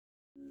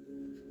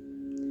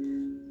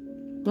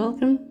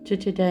Welcome to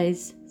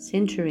today's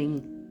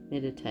centering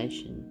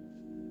meditation.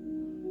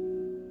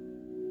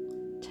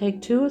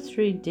 Take 2 or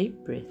 3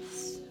 deep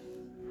breaths,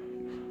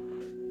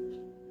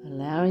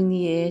 allowing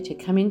the air to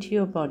come into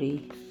your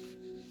body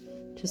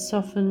to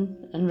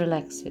soften and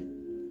relax it.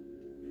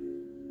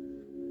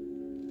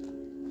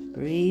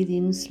 Breathe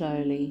in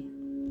slowly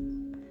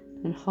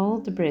and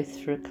hold the breath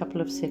for a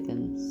couple of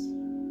seconds,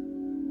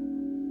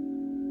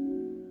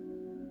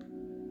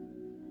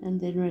 and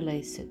then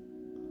release it.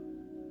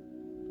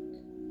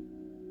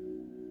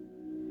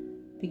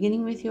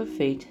 Beginning with your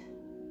feet,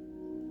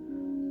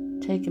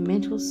 take a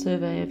mental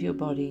survey of your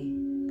body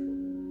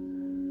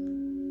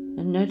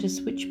and notice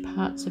which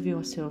parts of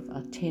yourself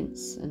are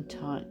tense and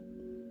tight,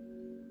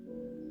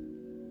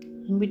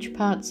 and which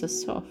parts are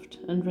soft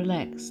and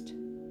relaxed.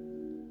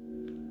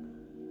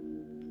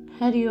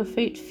 How do your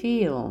feet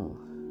feel?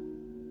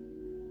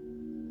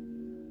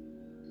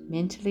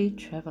 Mentally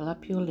travel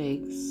up your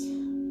legs.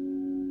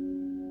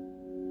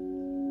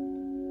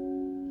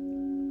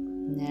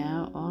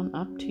 Now on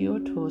up to your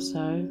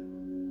torso.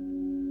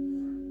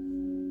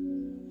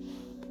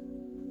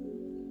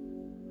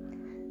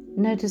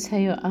 Notice how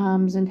your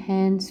arms and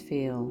hands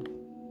feel.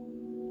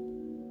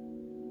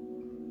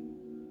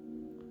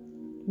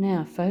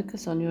 Now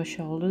focus on your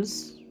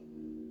shoulders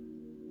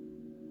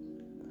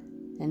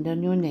and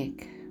on your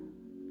neck.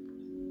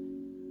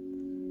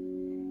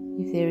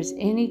 If there is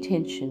any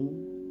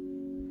tension,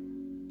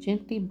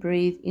 gently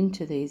breathe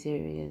into these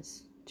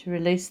areas to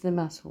release the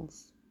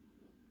muscles.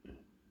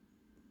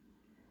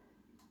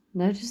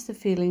 Notice the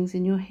feelings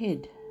in your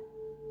head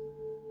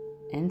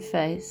and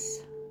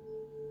face,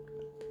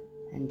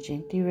 and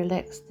gently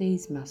relax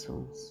these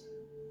muscles,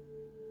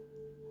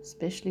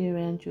 especially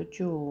around your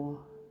jaw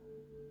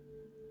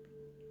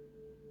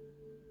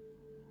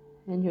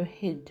and your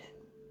head.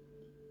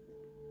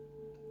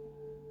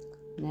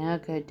 Now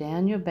go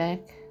down your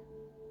back,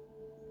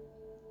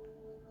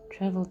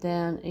 travel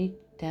down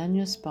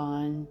your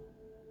spine,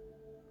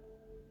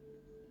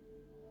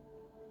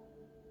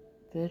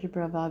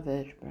 vertebra by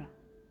vertebra,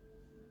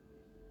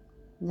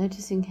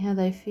 noticing how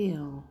they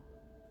feel.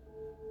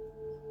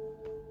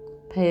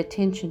 Pay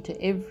attention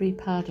to every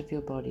part of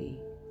your body.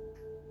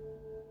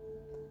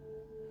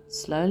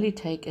 Slowly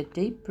take a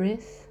deep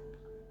breath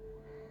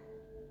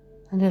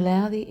and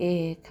allow the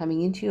air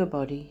coming into your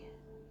body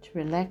to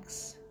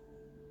relax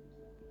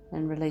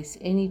and release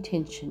any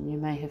tension you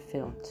may have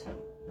felt.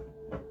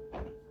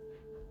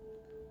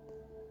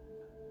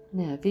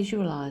 Now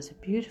visualize a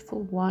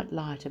beautiful white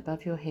light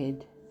above your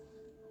head.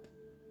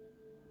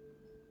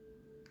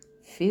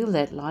 Feel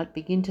that light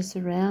begin to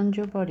surround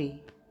your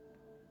body.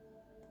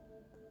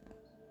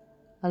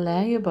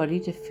 Allow your body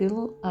to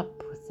fill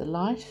up with the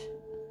light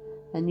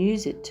and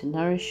use it to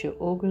nourish your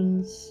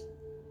organs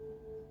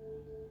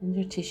and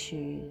your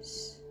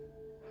tissues.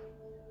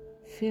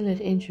 Feel it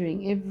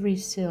entering every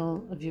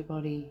cell of your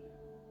body.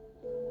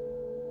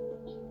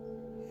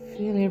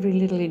 Feel every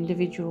little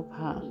individual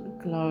part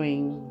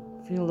glowing.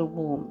 Feel the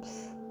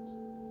warmth.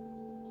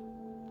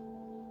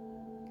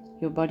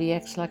 Your body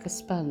acts like a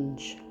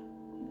sponge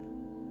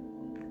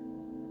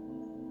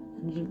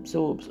and it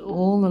absorbs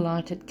all the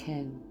light it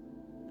can.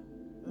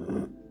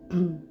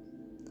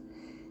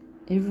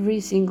 Every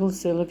single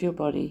cell of your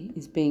body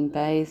is being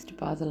bathed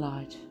by the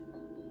light.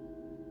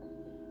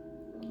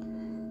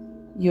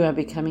 You are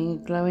becoming a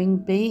glowing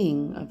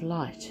being of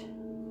light.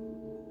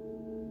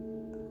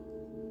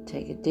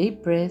 Take a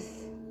deep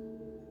breath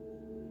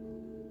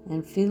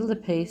and feel the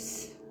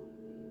peace,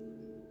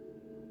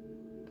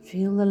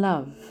 feel the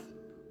love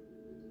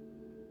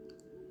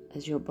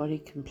as your body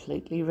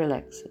completely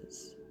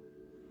relaxes.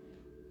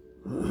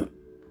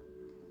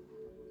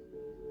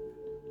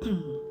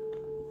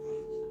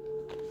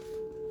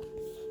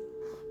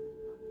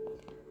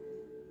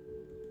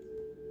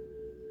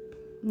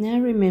 Now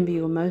remember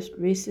your most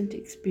recent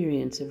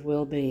experience of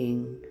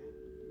well-being,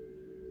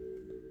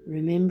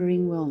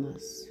 remembering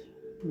wellness,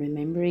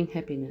 remembering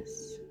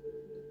happiness.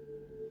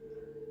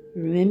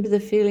 Remember the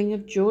feeling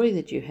of joy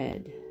that you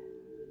had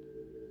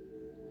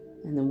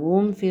and the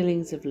warm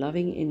feelings of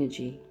loving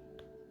energy,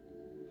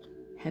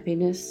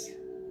 happiness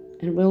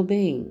and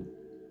well-being.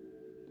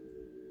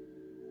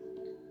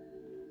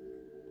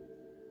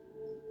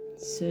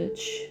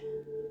 Search,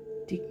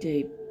 dig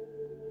deep.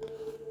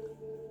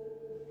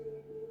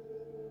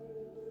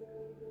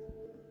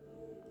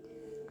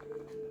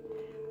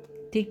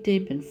 Dig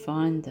deep and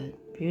find the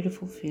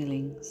beautiful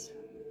feelings.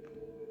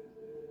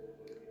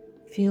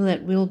 Feel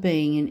that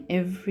well-being in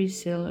every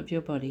cell of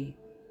your body.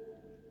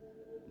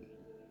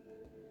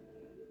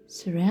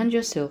 Surround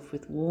yourself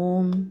with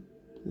warm,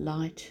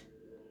 light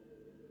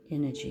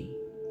energy.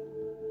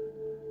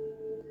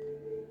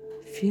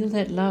 Feel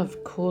that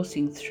love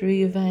coursing through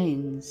your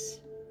veins,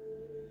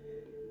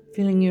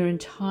 filling your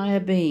entire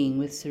being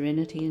with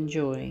serenity and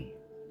joy.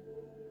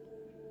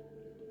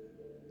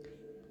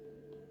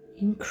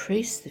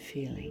 Increase the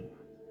feeling.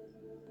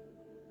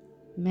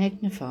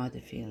 Magnify the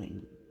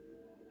feeling.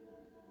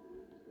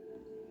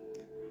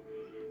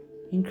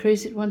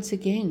 Increase it once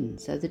again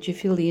so that you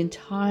fill the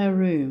entire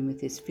room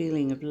with this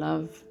feeling of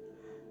love,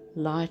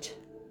 light,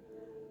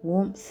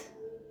 warmth,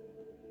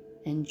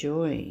 and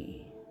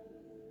joy.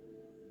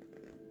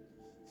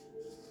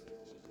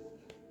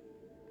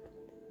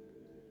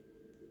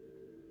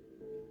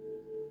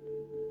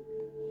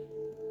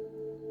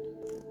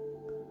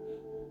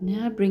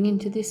 Now bring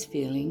into this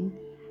feeling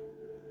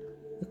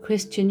the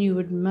question you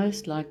would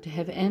most like to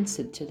have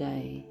answered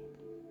today.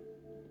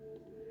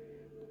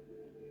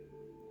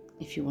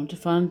 If you want to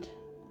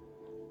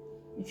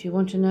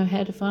know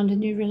how to find a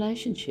new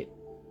relationship,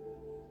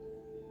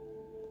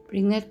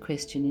 bring that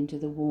question into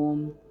the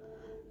warm,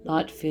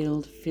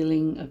 light-filled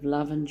feeling of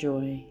love and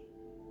joy.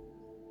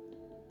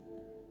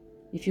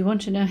 If you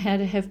want to know how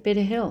to have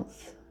better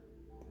health,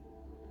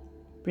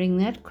 bring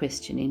that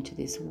question into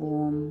this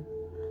warm,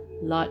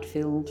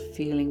 light-filled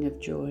feeling of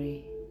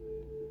joy.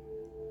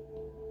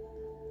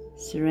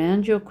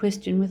 Surround your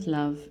question with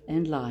love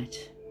and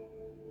light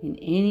in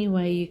any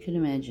way you can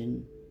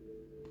imagine.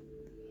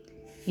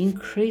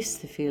 Increase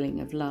the feeling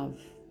of love.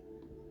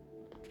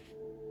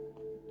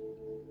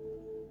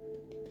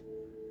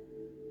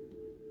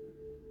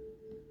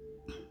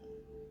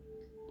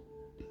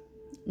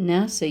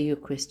 Now see your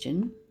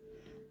question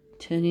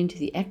turn into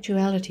the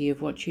actuality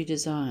of what you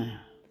desire.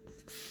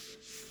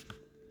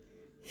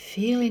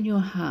 Feel in your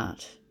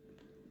heart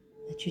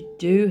that you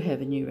do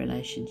have a new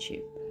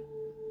relationship,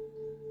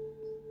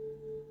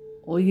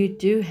 or you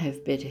do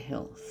have better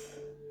health,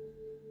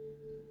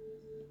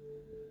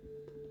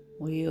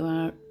 or you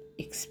are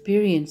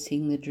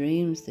experiencing the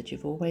dreams that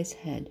you've always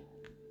had.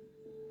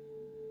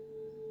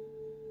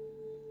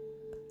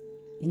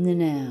 In the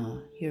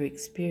now, you're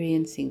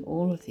experiencing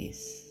all of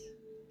this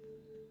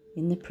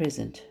in the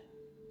present.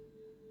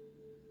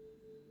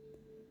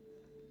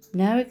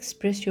 Now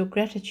express your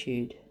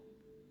gratitude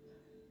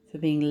for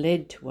being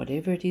led to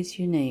whatever it is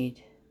you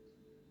need.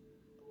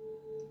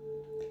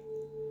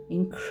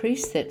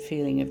 Increase that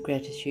feeling of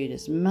gratitude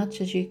as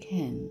much as you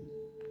can.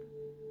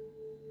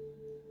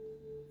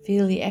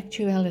 Feel the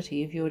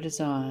actuality of your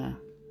desire,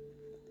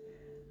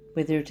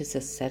 whether it is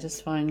a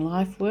satisfying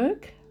life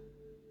work,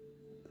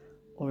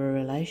 or a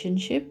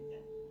relationship,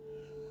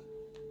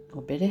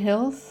 or better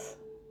health,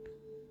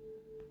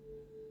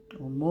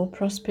 or more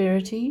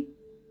prosperity.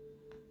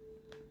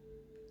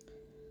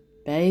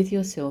 Bathe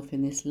yourself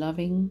in this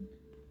loving,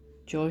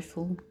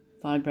 joyful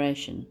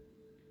vibration.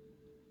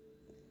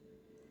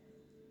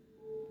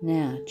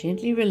 Now,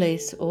 gently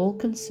release all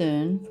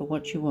concern for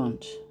what you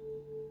want.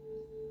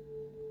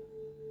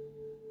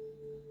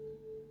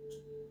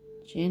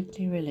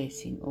 Gently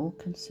releasing all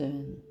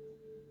concern.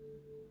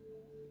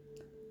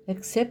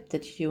 Accept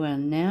that you are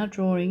now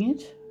drawing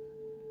it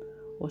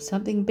or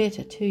something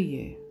better to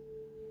you.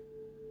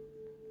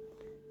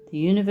 The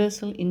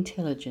universal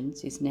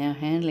intelligence is now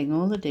handling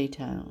all the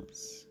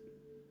details.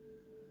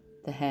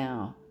 The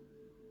how.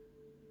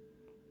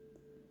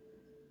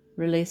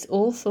 Release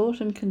all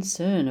thought and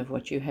concern of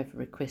what you have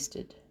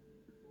requested.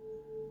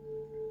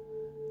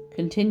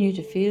 Continue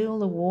to feel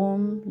the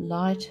warm,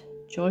 light,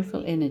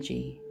 joyful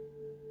energy.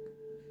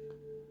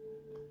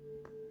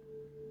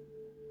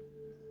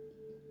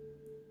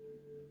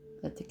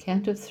 At the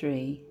count of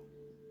 3,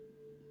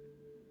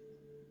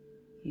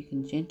 you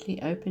can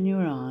gently open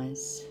your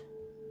eyes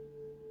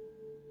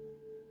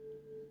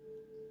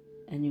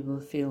and you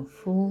will feel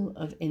full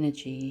of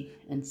energy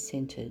and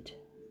centered.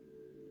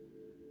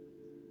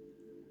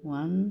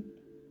 1,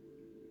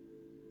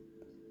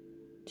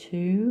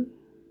 2,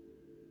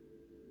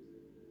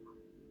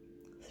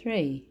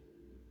 3.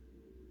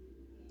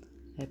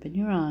 Open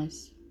your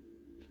eyes.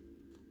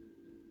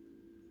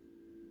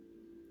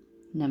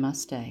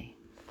 Namaste.